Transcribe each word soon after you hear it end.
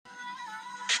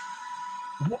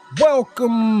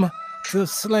Welcome to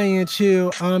Slay and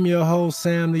Chill. I'm your host,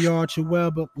 Sam the Archer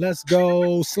Weber. Let's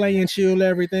go. Slay and chill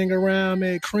everything around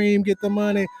me. Cream, get the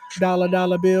money.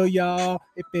 Dollar bill, y'all.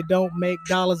 If it don't make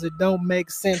dollars, it don't make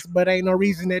sense. But ain't no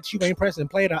reason that you ain't pressing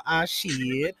play to our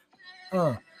shit.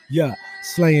 Uh, yeah.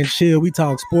 Slay and chill. We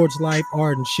talk sports, life,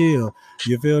 art, and chill.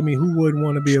 You feel me? Who wouldn't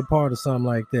want to be a part of something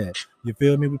like that? You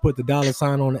feel me? We put the dollar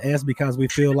sign on the S because we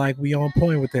feel like we on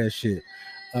point with that shit.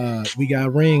 We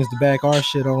got rings to back our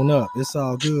shit on up. It's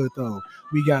all good though.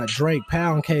 We got Drake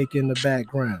Pound Cake in the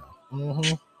background.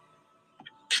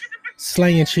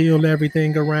 Slay and chill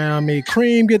everything around me.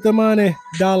 Cream, get the money.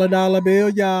 Dollar bill,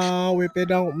 y'all. If it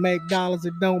don't make dollars,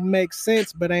 it don't make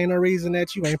sense. But ain't no reason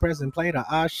that you ain't pressing play to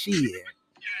our shit.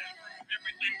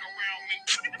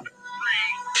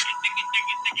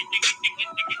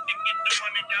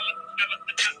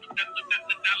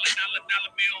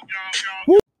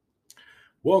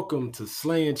 Welcome to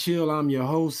Slay and Chill. I'm your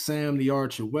host, Sam the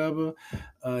Archer Weber.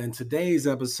 In today's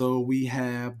episode, we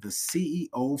have the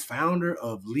CEO, founder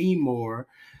of Leanmore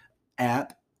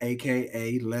app,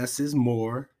 aka Less is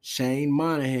More, Shane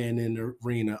Monahan in the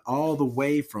arena, all the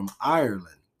way from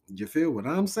Ireland. You feel what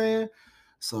I'm saying?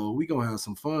 So we gonna have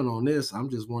some fun on this. I'm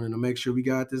just wanting to make sure we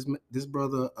got this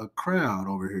brother a crowd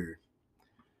over here.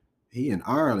 He in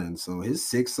Ireland, so it's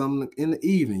 6 something in the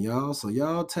evening, y'all. So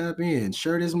y'all tap in.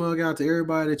 Share this mug out to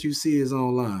everybody that you see is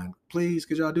online. Please,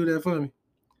 could y'all do that for me?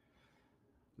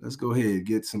 Let's go ahead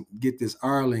get this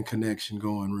Ireland connection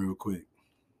going real quick.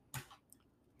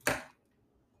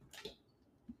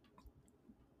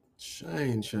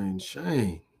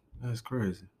 Shane. That's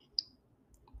crazy.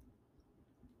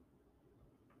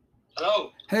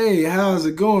 Hello. Hey, how's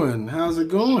it going?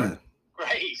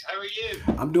 Great. How are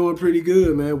you? I'm doing pretty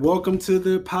good, man. Welcome to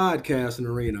the podcasting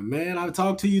arena, man. I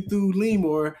talked to you through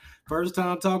Leanmore. First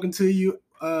time talking to you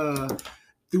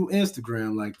through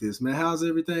Instagram like this, man. How's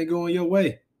everything going your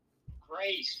way?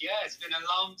 Great. Yeah, it's been a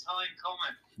long time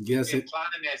coming. Yes, We've been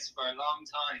planning this for a long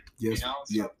time. Yes,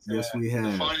 yes, we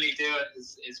have. To finally do it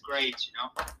is great,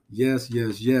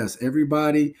 Yes.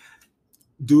 Everybody,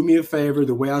 do me a favor.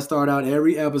 The way I start out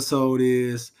every episode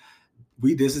is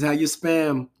this is how you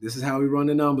spam. This is how we run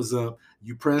the numbers up.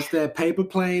 You press that paper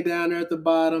plane down there at the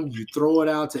bottom. You throw it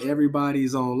out to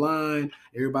everybody's online.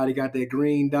 Everybody got that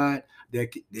green dot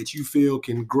that you feel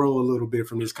can grow a little bit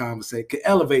from this conversation, can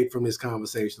elevate from this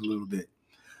conversation a little bit.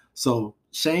 So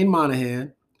Shane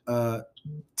Monahan,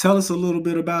 tell us a little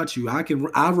bit about you.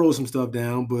 I wrote some stuff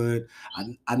down, but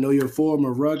I know you're a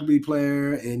former rugby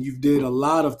player and you've did a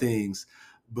lot of things.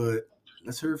 But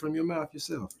let's hear it from your mouth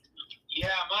yourself. Yeah,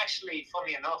 I'm actually,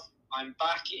 funny enough, I'm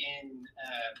back in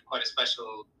quite a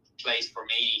special place for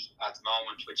me at the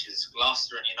moment, which is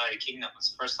Gloucester in the United Kingdom.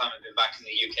 It's the first time I've been back in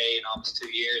the UK in almost 2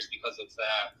 years because of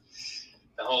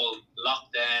the whole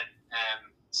lockdown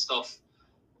stuff.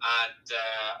 And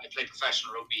I played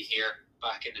professional rugby here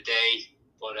back in the day.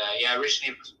 But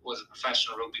originally was a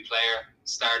professional rugby player.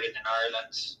 Started in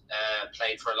Ireland,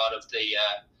 played for a lot of the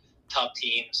top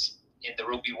teams in the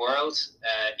rugby world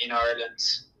in Ireland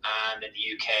and in the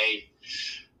UK.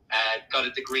 Got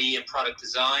a degree in product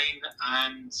design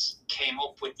and came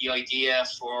up with the idea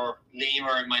for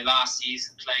Leanmore in my last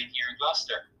season playing here in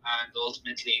Gloucester. And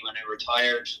ultimately, when I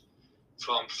retired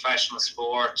from professional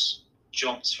sport,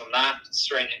 jumped from that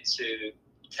straight into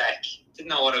tech. Didn't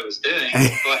know what I was doing,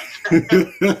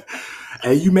 but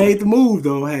hey, you made the move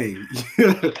though. Hey, I made the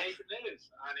move,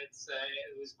 and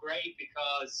it was great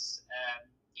because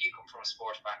you come from a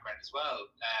sports background as well.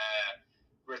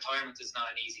 Retirement is not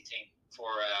an easy thing for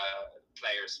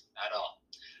players at all.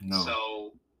 No.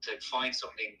 So to find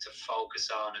something to focus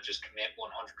on and just commit 100%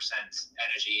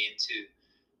 energy into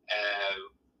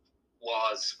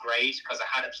was great because I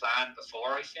had a plan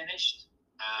before I finished,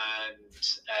 and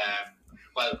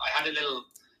I had a little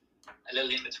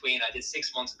in between. I did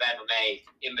 6 months of MMA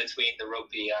in between the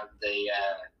rugby and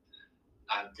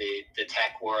the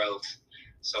tech world.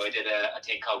 So I did a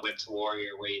thing called Whip to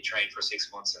Warrior, where you train for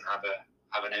 6 months and have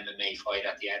an MMA fight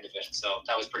at the end of it. So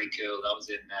that was pretty cool. That was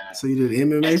in. So you did an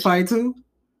MMA fight too?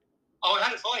 Oh, I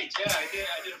had a fight. Yeah, I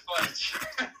did a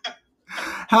fight.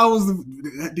 How was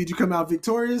did you come out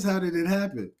victorious? How did it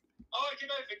happen? Oh, I came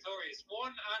out victorious.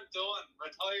 One and done.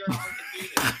 Retire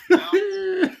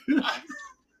undefeated.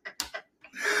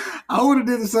 I would have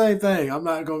did the same thing. I'm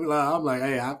not gonna lie. I'm like,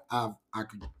 hey, I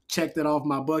could check that off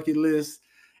my bucket list,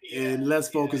 and let's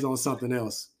focus on something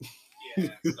else. So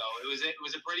it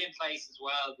was a brilliant place as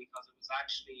well because it was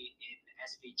actually in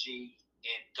SVG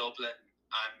in Dublin,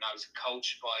 and I was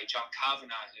coached by John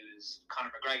Kavanagh, who's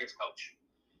Conor McGregor's coach.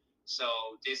 So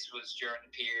this was during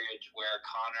the period where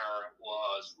Conor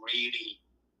was really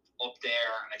up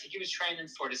there. And I think he was training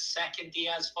for the second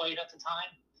Diaz fight at the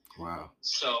time. Wow.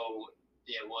 So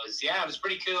it was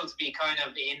pretty cool to be kind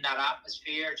of in that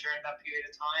atmosphere during that period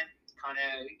of time. Kind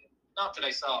of, not that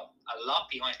I saw a lot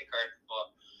behind the curtain,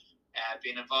 but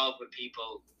being involved with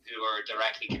people who are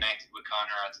directly connected with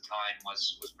Conor at the time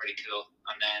was pretty cool.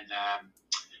 And then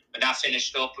when that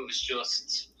finished up, it was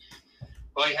just,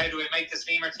 right, how do we make this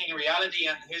Lemur thing a reality,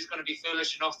 and who's going to be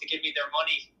foolish enough to give me their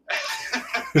money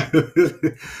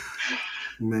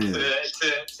Man.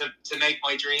 to make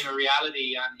my dream a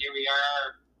reality? And here we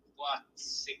are, what,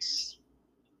 six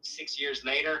years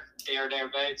later,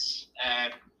 thereabouts,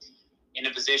 in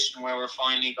a position where we're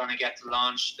finally going to get to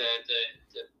launch the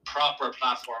proper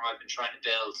platform I've been trying to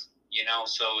build, you know,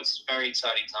 so it's a very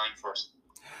exciting time for us.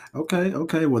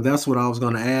 Okay. Well, that's what I was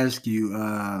going to ask you.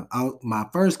 My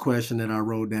first question that I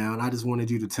wrote down, I just wanted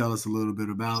you to tell us a little bit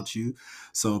about you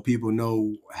so people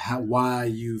know why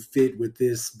you fit with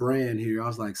this brand here. I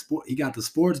was like, he got the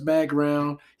sports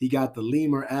background. He got the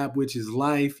Lemur app, which is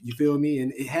life. You feel me?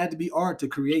 And it had to be art to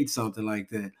create something like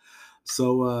that.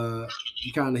 So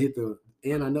you kind of hit the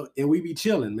end. I know, and we be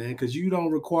chilling, man, because you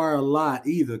don't require a lot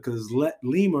either, because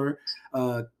Lemur,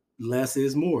 less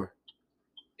is more.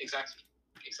 Exactly.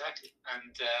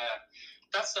 And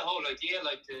that's the whole idea.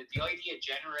 Like the idea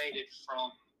generated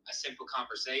from a simple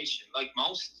conversation, like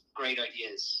most great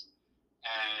ideas.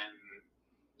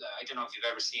 I don't know if you've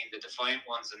ever seen the Defiant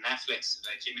ones on Netflix,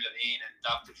 like Jimmy Iovine and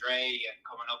Dr. Dre, and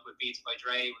coming up with Beats by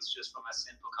Dre was just from a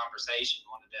simple conversation,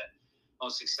 one of the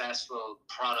most successful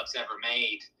products ever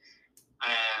made.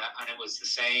 And it was the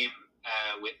same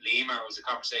with Lemur. It was a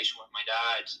conversation with my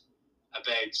dad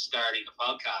about starting a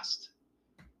podcast.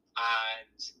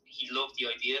 And he loved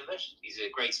the idea of it. He's a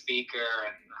great speaker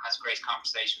and has great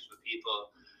conversations with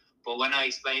people. But when I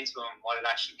explained to him what it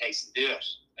actually takes to do it,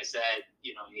 I said,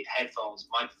 you know, you need headphones,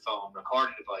 microphone,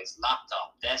 recording device,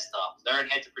 laptop, desktop,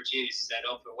 learn how to produce, set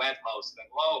up a web host.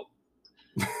 Like, whoa,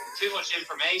 too much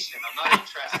information. I'm not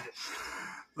interested.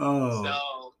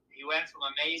 So he went from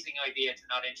amazing idea to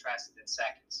not interested in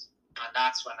seconds. And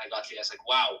that's when I got to it. I was like,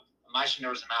 wow, imagine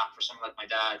there was an app for someone like my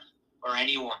dad or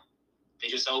anyone. They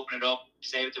just open it up,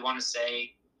 say what they want to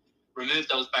say, remove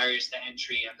those barriers to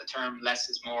entry, and the term "less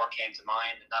is more" came to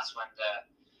mind, and that's when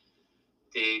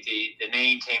the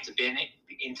name came to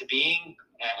into being.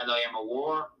 L-I-M-O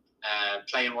war,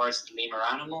 playing words with the lemur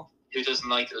animal. Who doesn't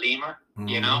like a lemur? Mm-hmm.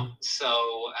 You know.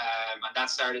 So and that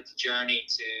started the journey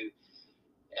to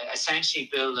essentially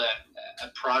build a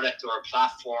product or a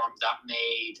platform that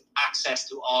made access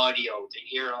to audio,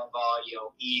 the era of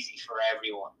audio, easy for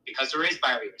everyone, because there is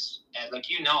barriers. Like,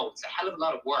 you know, it's a hell of a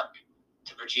lot of work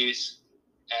to produce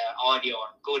audio,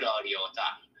 and good audio at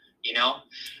that, you know.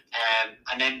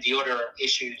 And then the other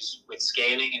issues with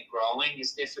scaling and growing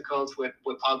is difficult with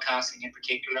podcasting in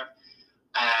particular.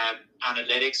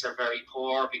 Analytics are very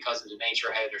poor because of the nature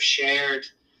of how they're shared.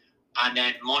 And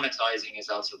then monetizing is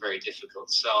also very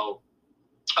difficult. So,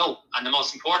 and the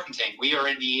most important thing, we are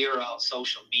in the era of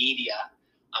social media,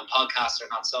 and podcasts are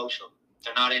not social.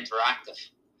 They're not interactive,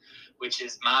 which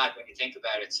is mad when you think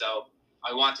about it. So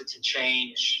I wanted to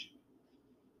change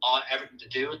everything to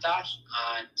do with that.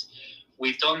 And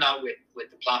we've done that with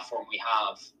the platform we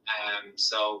have.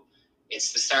 So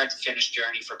it's the start to finish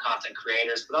journey for content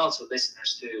creators, but also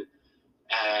listeners too,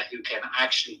 who can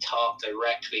actually talk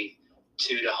directly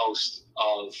to the host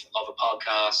of a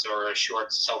podcast or a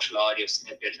short social audio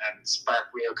snippet and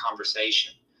spark real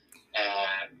conversation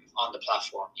on the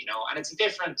platform, you know. And it's a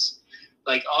different,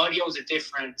 like, audio is a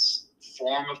different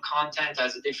form of content,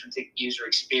 has a different user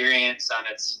experience, and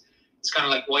it's kind of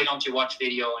like, why don't you watch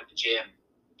video in the gym?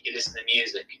 You listen to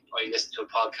music, or you listen to a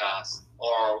podcast,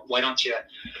 or why don't you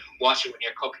watch it when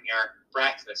you're cooking your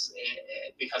breakfast?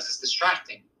 Because it's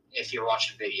distracting if you're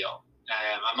watching video.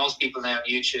 And most people now on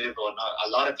YouTube, or a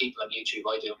lot of people on YouTube,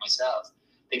 I do it myself,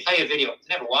 they play a video,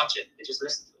 they never watch it, they just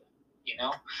listen to it, you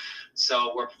know.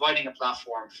 So we're providing a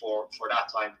platform for that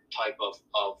type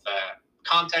of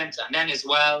content. And then as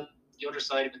well, the other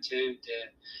side of it too,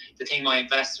 the thing my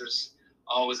investors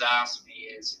always ask me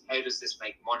is, how does this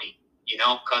make money? You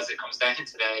know, because it comes down to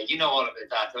you know all about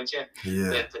that, don't you?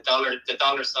 Yeah. The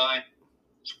dollar sign.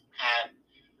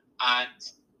 And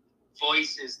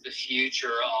voice is the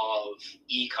future of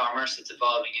e-commerce. It's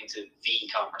evolving into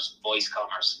v-commerce, voice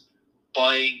commerce,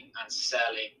 buying and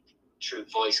selling through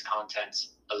voice content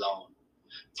alone,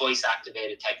 voice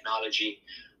activated technology.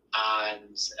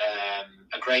 And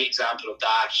a great example of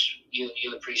that,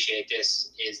 you'll appreciate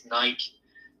this, is Nike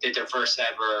did their first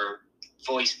ever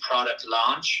voice product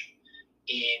launch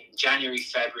in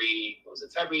February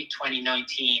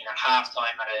 2019 at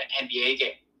halftime at an NBA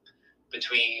game.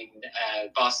 between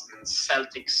Boston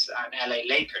Celtics and LA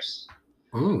Lakers.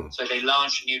 So they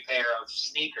launched a new pair of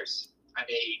sneakers, and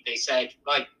they said,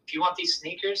 right, if you want these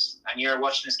sneakers and you're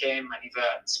watching this game and you've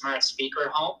a smart speaker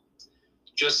at home,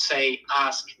 just say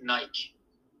 "Ask Nike,"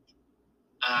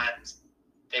 and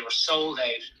they were sold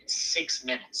out in 6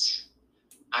 minutes,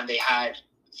 and they had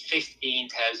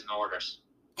 15,000 orders.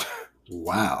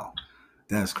 Wow,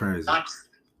 that's crazy.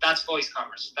 That's voice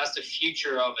commerce. That's the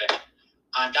future of it.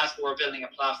 And that's where we're building a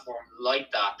platform like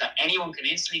that anyone can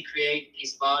instantly create a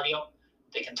piece of audio.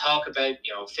 They can talk about,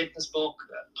 fitness book,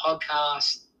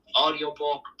 podcast, audio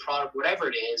book, product, whatever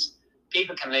it is.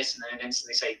 People can listen and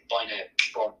instantly say, buy now,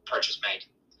 boom, purchase made.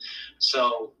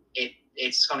 So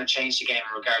it's going to change the game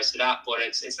in regards to that. But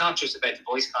it's not just about the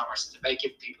voice commerce. It's about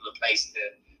giving people a place to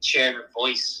share their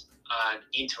voice and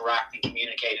interact and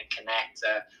communicate and connect.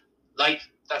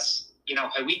 That's,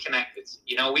 how we connected.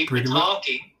 We've been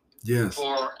talking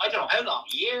for, I don't know how long,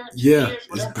 years?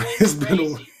 It's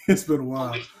been a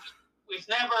while. We've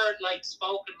never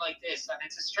spoken like this, and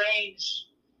it's a strange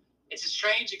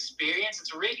experience.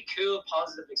 It's a really cool,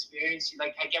 positive experience.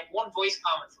 I get one voice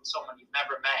comment from someone you've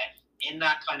never met in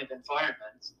that kind of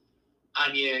environment,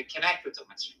 and you connect with them.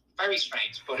 It's very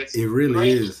strange, but it really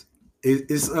great. Is.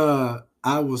 It's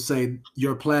I will say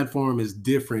your platform is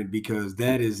different because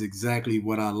that is exactly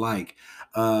what I like.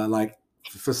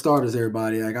 For starters,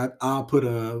 everybody, I'll put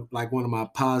one of my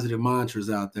positive mantras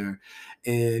out there,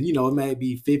 and it may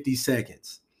be 50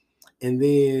 seconds, and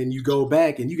then you go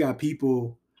back and you got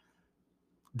people.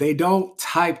 They don't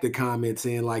type the comments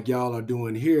in like y'all are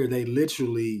doing here. They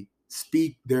literally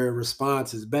speak their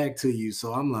responses back to you.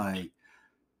 So I'm like,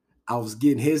 I was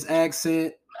getting his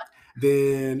accent.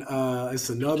 Then it's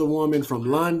another woman from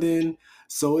London.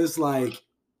 So it's like,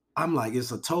 I'm like,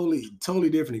 it's a totally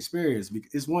different experience.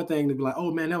 It's one thing to be like,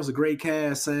 oh man, that was a great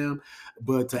cast, Sam.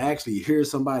 But to actually hear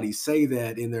somebody say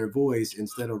that in their voice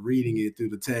instead of reading it through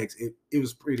the text, it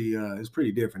was pretty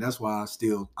different. That's why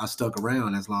I stuck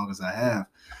around as long as I have.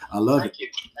 I love it.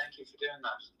 Thank you for doing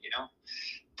that.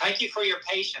 Thank you for your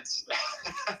patience.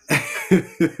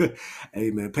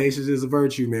 Hey man, patience is a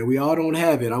virtue, man. We all don't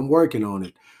have it. I'm working on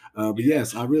it. But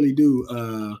yes, I really do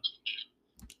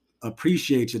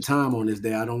appreciate your time on this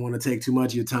day. I don't want to take too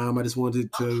much of your time. I just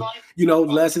wanted to,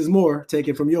 less is more,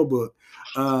 taken from your book.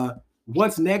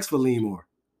 What's next for Leanmore?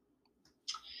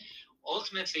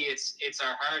 Ultimately, it's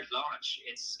our hard launch.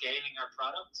 It's scaling our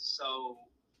product. So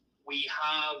we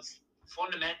have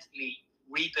fundamentally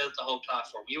rebuilt the whole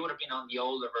platform. You would have been on the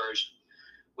older version,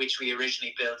 which we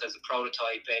originally built as a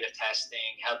prototype, beta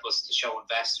testing, help us to show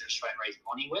investors, try and raise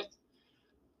money with.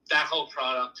 That whole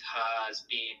product has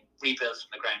been rebuilt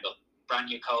from the ground up. Brand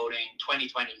new coding,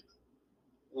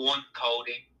 2021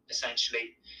 coding,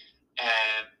 essentially,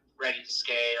 ready to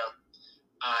scale.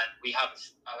 And we have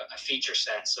a feature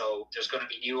set. So there's going to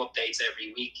be new updates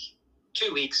every week,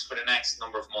 2 weeks for the next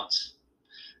number of months,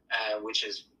 which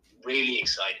is really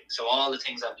exciting. So all the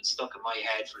things that have been stuck in my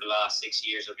head for the last 6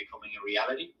 years are becoming a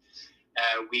reality.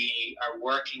 We are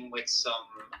working with some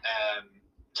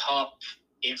top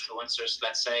influencers,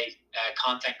 let's say,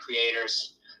 content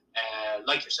creators,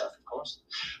 like yourself, of course,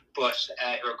 but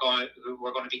who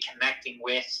we're going to be connecting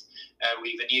with.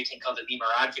 We have a new thing called the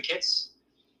Leanmore Advocates,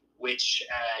 which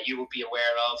you will be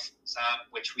aware of, Sam,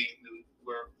 which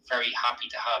we're very happy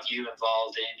to have you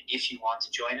involved in if you want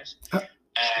to join it.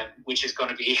 Which is going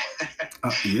to be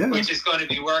which is going to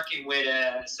be working with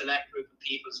a select group of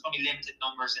people. There's going to be limited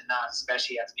numbers in that,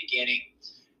 especially at the beginning,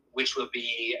 which will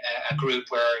be a group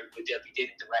where they'll be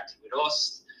dealing directly with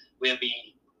us. We'll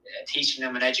be teaching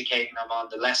them and educating them on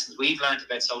the lessons we've learned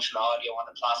about social audio on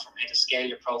the platform, how to scale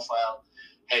your profile,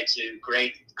 how to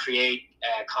create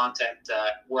content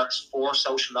that works for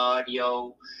social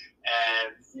audio,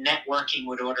 networking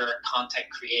with other content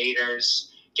creators,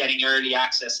 getting early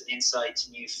access and insight to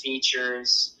new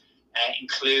features,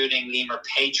 including Leanmore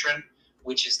Patron,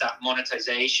 which is that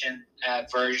monetization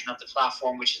version of the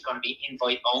platform, which is going to be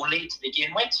invite only to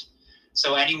begin with.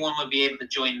 So anyone will be able to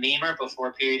join Leanmore, but for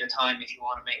a period of time, if you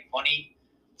want to make money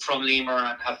from Leanmore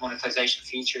and have monetization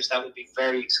features, that would be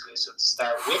very exclusive to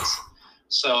start with.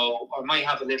 So I might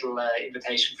have a little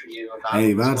invitation for you. On that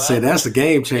hey, I'd say that's a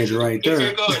game changer right there.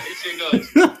 If you're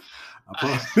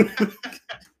good.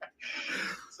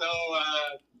 So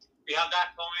we have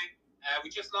that coming. We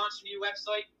just launched a new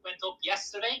website, went up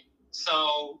yesterday.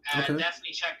 So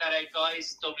definitely check that out,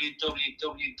 guys.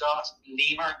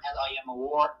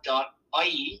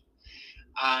 www.leanmore.ie.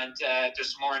 And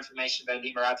there's some more information about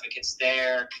Leanmore Advocates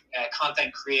there,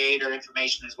 content creator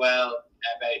information as well,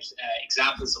 about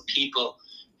examples of people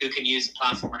who can use the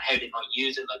platform and how they might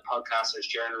use it, like podcasters,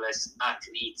 journalists,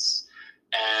 athletes,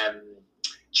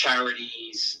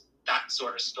 charities, that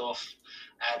sort of stuff.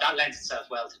 That lends itself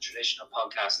well to traditional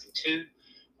podcasting too.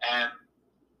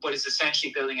 But it's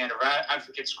essentially building out an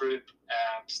advocates group,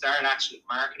 started actually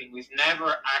marketing. We've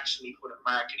never actually put a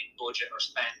marketing budget or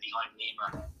spend behind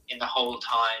Lemur in the whole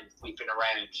time we've been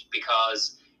around,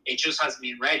 because it just hasn't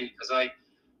been ready. Because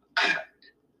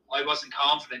I wasn't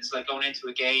confident. It's like going into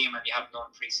a game and you haven't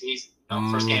done pre-season.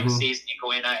 First game of the season, you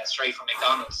go in straight from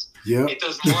McDonald's. Yeah, it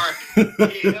doesn't work.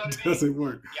 You know what it doesn't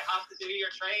work. You have to do your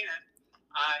training.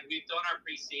 We've done our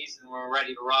pre-season. We're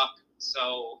ready to rock.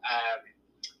 So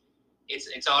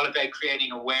it's all about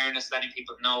creating awareness, letting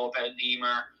people know about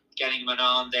Lemur, getting them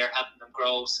on there, helping them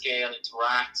grow, scale,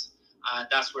 interact. And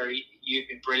that's where you've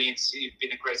been brilliant. You've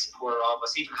been a great supporter of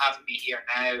us. Even having me here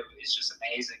now is just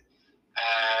amazing.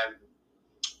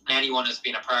 Anyone has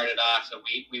been a part of that, and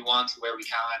we want to, where we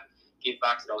can, give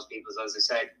back to those people. As I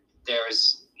said,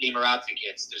 there's Lemur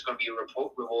Advocates. There's going to be a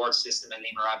reward system in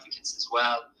Lemur Advocates as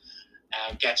well.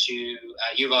 Get you,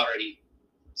 you've already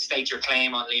staked your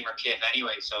claim on Lemur Kit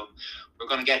anyway, so we're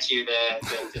going to get you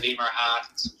the Lemur hat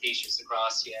and some t-shirts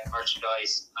across,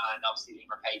 merchandise, and obviously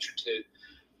Lemur Patron too.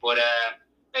 But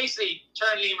basically,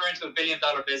 turn Lemur into $1 billion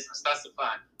business. That's the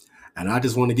plan. And I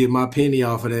just want to get my penny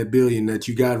off of that billion that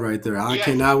you got right there. I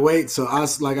cannot wait. So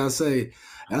like I say,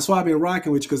 that's why I've been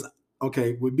rocking with you. Because,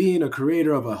 okay, with being a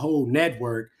creator of a whole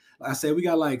network, like I said, we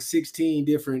got like 16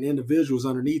 different individuals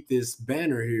underneath this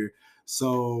banner here.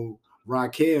 So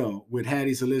Raquel with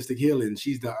Hattie's Holistic Healing,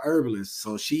 she's the herbalist.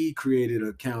 So she created an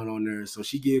account on there. So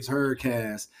she gives her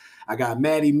cast. I got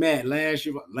Maddie Matt last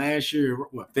year,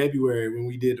 February, when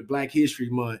we did the Black History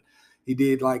Month. He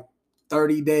did like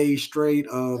 30 days straight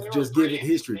of just giving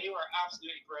history. They were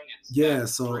absolutely brilliant. Yeah,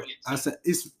 so brilliant. I said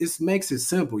it makes it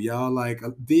simple, y'all. Like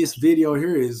this video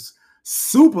here is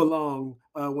super long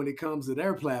when it comes to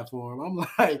their platform. I'm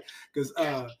like, because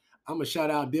I'm gonna shout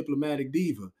out Diplomatic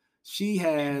Diva. She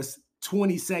has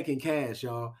 20-second cast,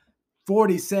 y'all.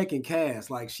 40-second cast.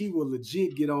 Like she will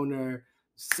legit get on there,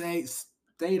 state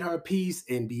her piece,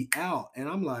 and be out. And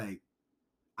I'm like,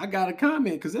 I got to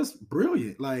comment because that's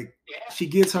brilliant. Like she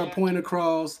gets her point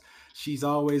across. She's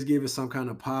always giving some kind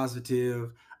of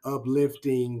positive,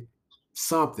 uplifting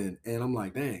something. And I'm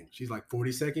like, dang, she's like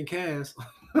 40-second cast.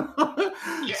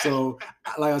 So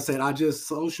like I said,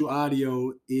 social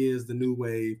audio is the new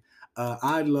wave.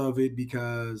 I love it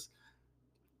because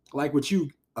like with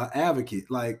you, advocate,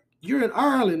 like you're in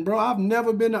Ireland, bro. I've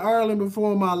never been to Ireland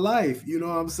before in my life. You know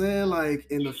what I'm saying? Like,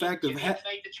 in the fact of make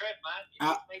the trip, man. You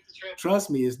need to make the trip.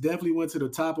 Trust me, it's definitely went to the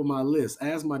top of my list.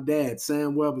 As my dad,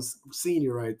 Sam Weber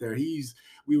Senior, right there.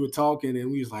 We were talking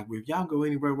and we was like, well, if y'all go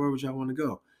anywhere, where would y'all want to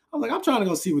go? I was like, I'm trying to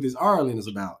go see what this Ireland is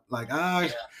about. Like I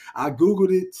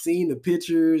Googled it, seen the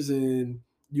pictures, and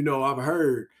I've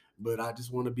heard, but I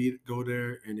just want to go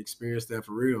there and experience that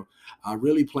for real. I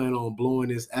really plan on blowing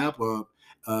this app up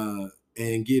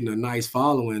and getting a nice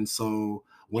following. So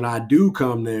when I do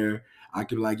come there, I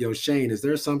can be like, yo, Shane, is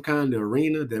there some kind of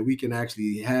arena that we can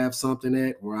actually have something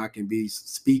at where I can be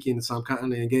speaking some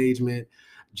kind of engagement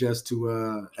just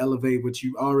to elevate what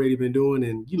you've already been doing?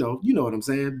 And, you know what I'm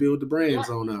saying? Build the brands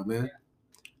on up, man.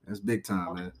 That's big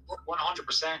time, man.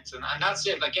 100%. And that's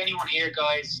it. Like anyone here,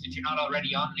 guys, if you're not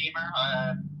already on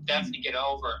Lemur, definitely get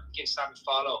over, give Sam a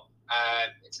follow.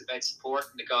 It's about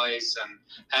supporting the guys and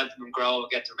helping them grow,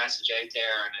 get their message out there,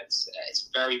 and it's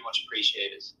very much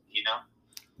appreciated,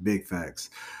 Big facts.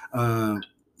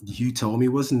 You told me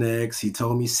what's next. He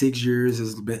told me 6 years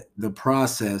has been the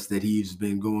process that he's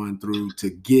been going through to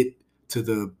get to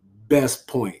the best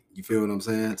point. You feel what I'm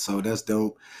saying? So that's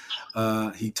dope.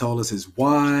 He told us his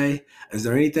why. Is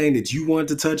there anything that you want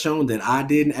to touch on that I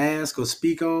didn't ask or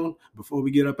speak on before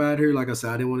we get up out here? Like I said,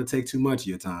 I didn't want to take too much of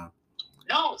your time.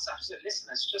 No, it's absolutely. Listen,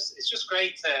 it's just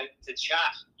great to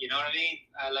chat. You know what I mean?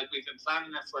 Like we've been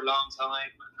planning it for a long time,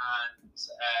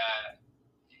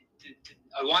 and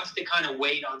I wanted to kind of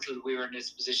wait until we were in this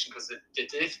position because the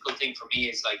difficult thing for me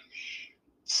is like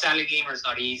selling Lemur is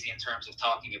not easy in terms of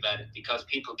talking about it because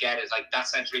people get it like that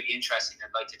sounds really interesting.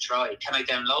 I'd like to try. Can I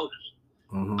download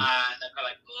it? Mm-hmm. And they're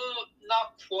like, oh,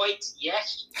 not quite yet.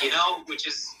 Which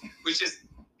is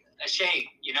a shame,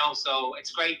 so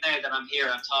it's great now that I'm here,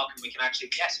 I'm talking, we can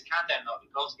actually, yes, you can download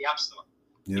it, go to the App Store,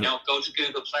 go to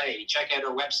Google Play, check out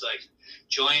our website,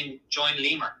 join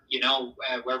Lemur,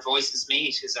 where voices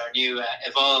meet is our new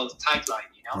evolved tagline,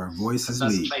 where voices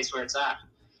that's meet. The place where it's at.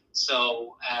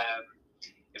 So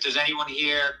if there's anyone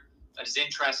here that is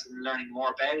interested in learning more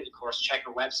about it, of course, check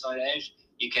our website out.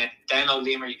 You can download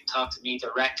Lemur, you can talk to me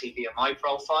directly via my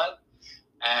profile.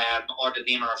 Or the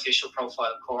Lemur official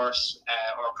profile, of course,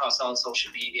 or across all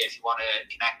social media if you want to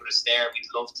connect with us there. We'd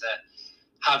love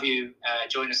have you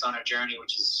join us on our journey,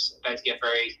 which is about to get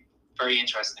very, very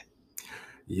interesting.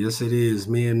 Yes, it is.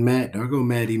 Me and Matt. There go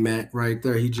Matt right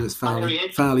there. He just finally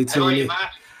tuned in.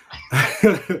 Matt?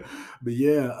 But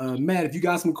yeah, Matt, if you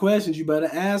got some questions, you better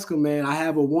ask them, man. I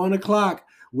have a 1 o'clock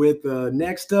with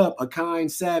next up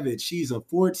Akine Savage. She's a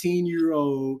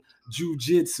 14-year-old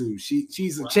jiu-jitsu.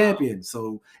 She's a champion,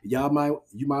 so you might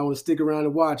want to stick around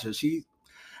and watch her.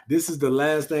 This is the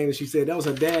last thing that she said. That was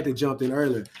her dad that jumped in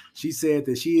earlier. She said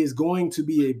that she is going to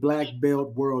be a black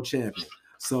belt world champion.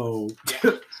 So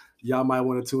y'all might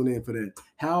want to tune in for that.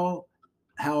 How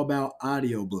about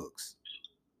audiobooks?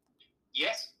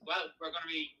 Yes. Well,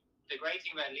 the great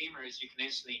thing about Lemur is you can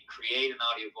instantly create an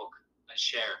audiobook and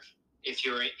share it if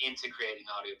you're into creating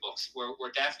audiobooks.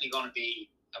 We're definitely going to be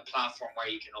a platform where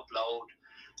you can upload,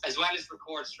 as well as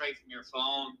record straight from your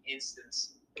phone,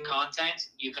 instance content.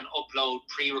 You can upload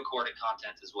pre-recorded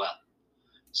content as well.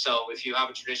 So if you have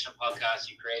a traditional podcast,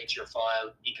 you create your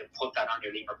file, you can put that on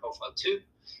your Lemur profile too,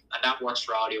 and that works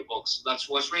for audiobooks. That's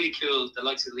what's really cool. The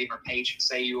likes of the Lemur page,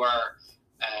 say you are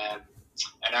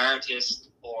an artist,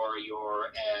 or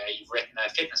you've written a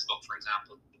fitness book, for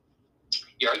example.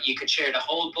 You could share the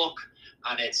whole book,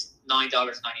 and it's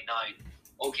 $9.99.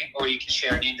 Okay, or you can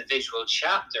share an individual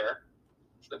chapter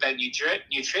about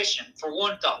nutrition for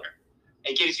 $1.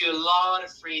 It gives you a lot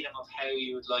of freedom of how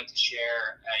you would like to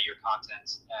share your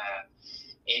content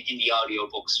in the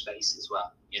audiobook space as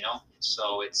well.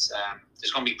 So it's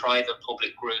there's going to be private,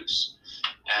 public groups.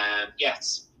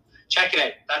 Yes. Check it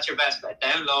out. That's your best bet.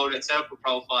 Download it, set up a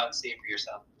profile, and see it for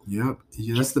yourself. Yep.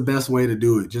 That's the best way to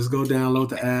do it. Just go download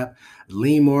the app,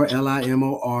 Lemur,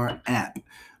 Limor app.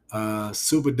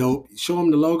 Super dope. Show them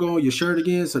the logo on your shirt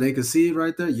again so they can see it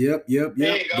right there. Yep.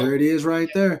 There it is right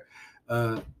there.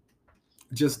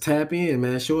 Just tap in,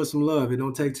 man. Show us some love. It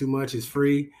don't take too much. It's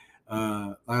free.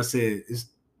 Like I said, it's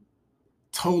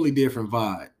totally different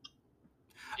vibe.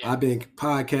 I've been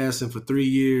podcasting for 3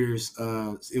 years.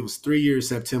 It was 3 years,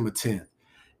 September 10th.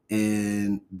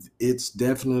 And it's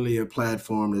definitely a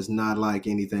platform that's not like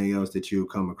anything else that you'll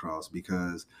come across,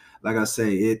 because, like I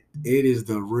say, it is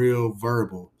the real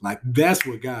verbal. Like, that's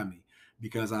what got me,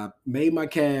 because I made my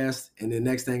cast, and the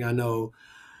next thing I know,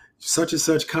 such and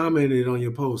such commented on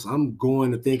your post. I'm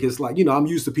going to think it's like, I'm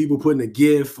used to people putting a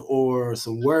GIF or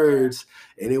some words,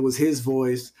 and it was his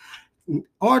voice.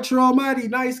 Archer Almighty,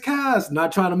 nice cast.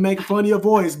 Not trying to make fun of your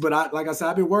voice, but like I said,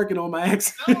 I've been working on my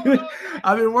accent.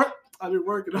 I've been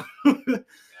working on it.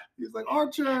 He's like,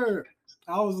 Archer.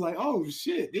 I was like, oh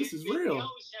shit, this is real. He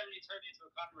always turned into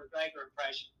a Conor McGregor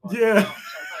impression. Yeah.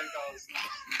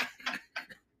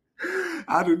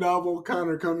 I do not want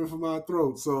Conor coming from my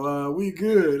throat, so we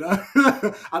good.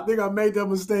 I think I made that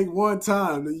mistake one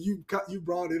time. You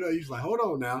brought it up. He's like, hold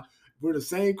on now. We're the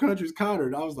same country as Conor.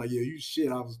 And I was like, yeah, you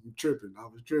shit. I was tripping. I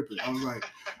was like,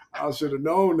 I should have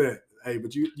known that. Hey,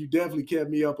 but you definitely kept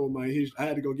me up on my history. I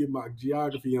had to go get my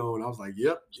geography on. I was like,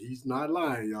 yep, he's not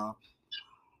lying, y'all.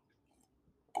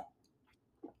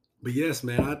 But yes,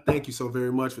 man, I thank you so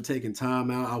very much for taking time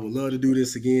out. I would love to do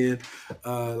this again.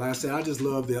 Like I said, I just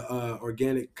love the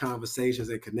organic conversations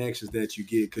and connections that you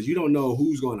get, because you don't know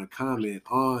who's going to comment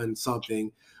on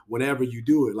something whenever you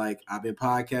do it. Like, I've been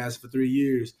podcasting for 3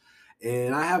 years,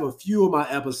 and I have a few of my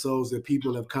episodes that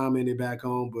people have commented back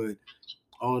on, but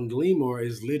on Lemur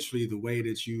is literally the way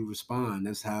that you respond.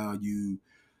 That's how you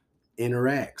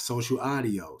interact, social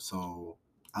audio. So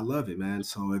I love it, man.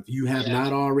 So if you have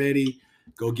not already,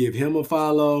 go give him a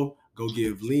follow, go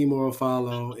give Lemur a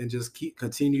follow, and just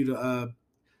continue to,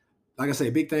 like I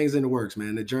say, big things in the works,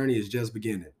 man. The journey is just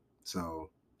beginning. So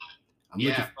I'm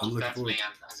looking definitely.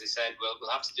 And as I said,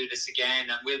 we'll have to do this again,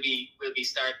 and we'll be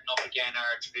starting up again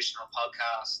our traditional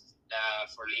podcast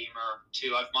for Lemur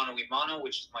too. I've Mono,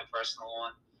 which is my personal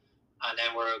one, and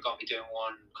then we're going to be doing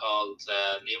one called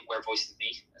Where Voices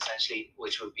Meet, essentially,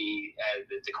 which would be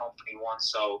the company one.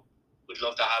 So we'd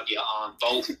love to have you on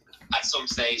both at some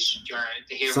stage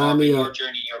to hear more about your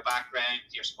journey, your background,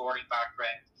 your sporting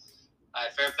background.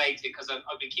 Fair play to you, because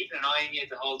I've been keeping an eye on you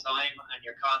the whole time, and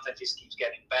your content just keeps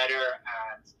getting better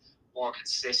and more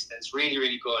consistent. It's really,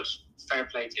 really good. Fair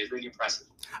play to you. It's really impressive.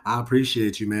 I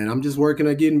appreciate you, man. I'm just working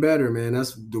on getting better, man.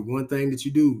 That's the one thing that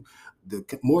you do. The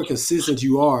more consistent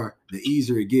you are, the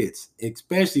easier it gets,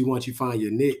 especially once you find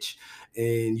your niche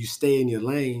and you stay in your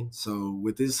lane. So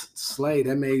with this slate,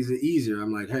 that makes it easier.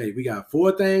 I'm like, hey, we got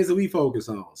 4 things that we focus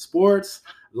on: sports,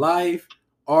 life,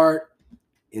 art,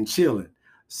 and chilling.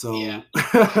 So,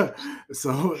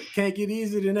 so it can't get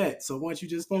easier than that. So once you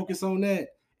just focus on that,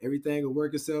 everything will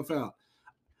work itself out.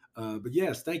 But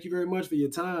yes, thank you very much for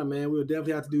your time, man. We'll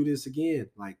definitely have to do this again.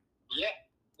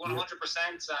 100%,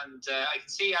 and I can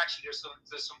see actually there's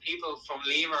some people from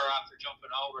Lima after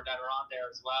jumping over that are on there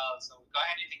as well. So we've got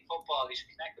anything football, you should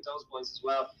connect with those boys as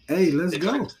well. Hey, let's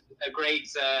go. A great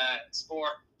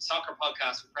soccer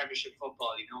podcast for Premiership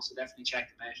football, so definitely check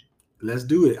them out. Let's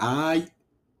do it.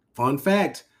 Fun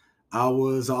fact, I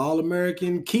was an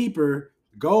All-American keeper,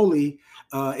 goalie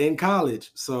in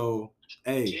college. So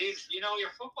hey, jeez, your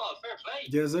football, fair play.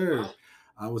 Yes, sir. Wow.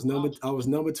 I was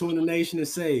number 2 in the nation in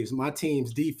saves. My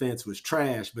team's defense was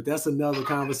trash, but that's another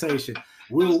conversation. That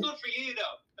was good for you,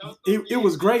 though. It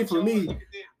was great for me.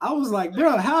 I was like,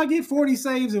 bro, how I get 40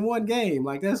 saves in one game?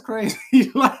 Like, that's crazy.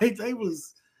 Like, they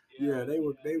was, it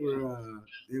was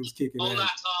kicking ass. Hold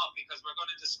that talk, because we're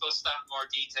going to discuss that in more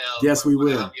detail. Yes, we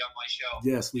will. Have you on my show.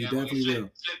 Yes, we definitely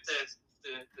will. Flip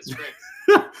the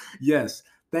script. Yes.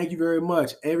 Thank you very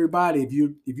much, everybody. If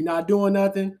you're not doing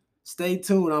nothing, stay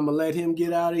tuned. I'm gonna let him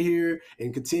get out of here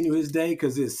and continue his day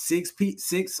because it's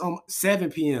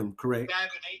 7 p.m. Correct?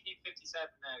 18:57 now.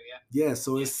 Yeah.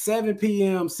 So it's 7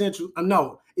 p.m. Central.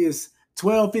 No, it's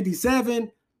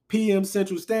 12:57 p.m.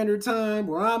 Central Standard Time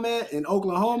where I'm at in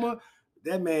Oklahoma.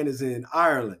 That man is in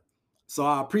Ireland. So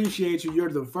I appreciate you. You're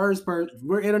the first person.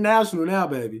 We're international now,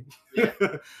 baby. Yeah.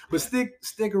 But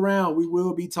stick around. We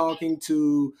will be talking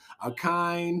to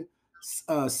Akine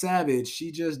Savage. She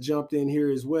just jumped in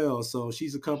here as well. So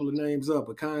she's a couple of names up.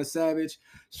 Akine Savage.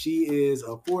 She is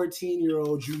a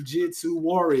 14-year-old jiu-jitsu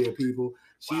warrior, people.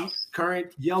 She's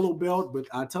current yellow belt, but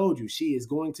I told you, she is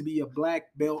going to be a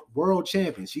black belt world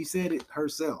champion. She said it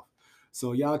herself.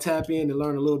 So y'all tap in to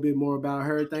learn a little bit more about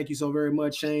her. Thank you so very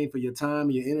much, Shane, for your time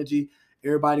and your energy.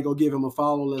 Everybody go give him a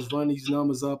follow. Let's run these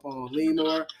numbers up on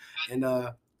Lemore. And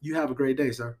you have a great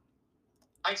day, sir.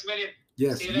 Thanks a million.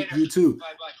 Yes, see you later. You too.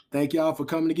 Bye-bye. Thank y'all for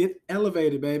coming to get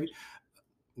elevated, baby.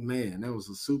 Man, that was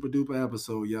a super duper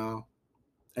episode, y'all.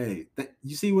 Hey,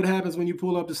 you see what happens when you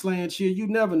pull up the Slaying Chill? You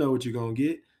never know what you're going to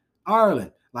get.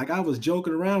 Ireland. Like, I was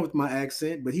joking around with my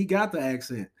accent, but he got the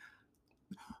accent.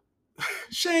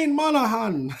 Shane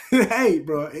Monahan. Hey,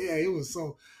 bro. Yeah, it was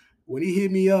so... When he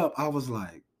hit me up, I was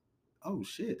like, oh,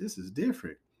 shit, this is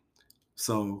different.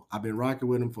 So I've been rocking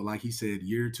with him for, like he said, 2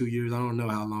 years. I don't know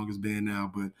how long it's been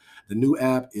now, but the new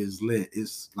app is lit.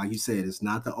 It's, like you said, it's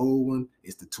not the old one.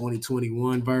 It's the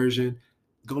 2021 version.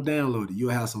 Go download it. You'll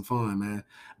have some fun, man.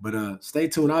 But stay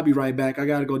tuned. I'll be right back. I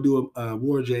got to go do a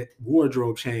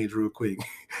wardrobe change real quick.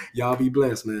 Y'all be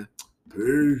blessed, man.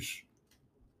 Peace.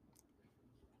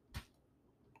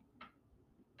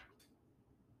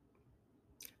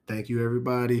 Thank you,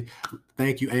 everybody.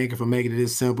 Thank you, Anchor, for making it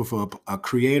this simple for a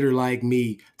creator like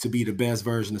me to be the best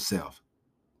version of self.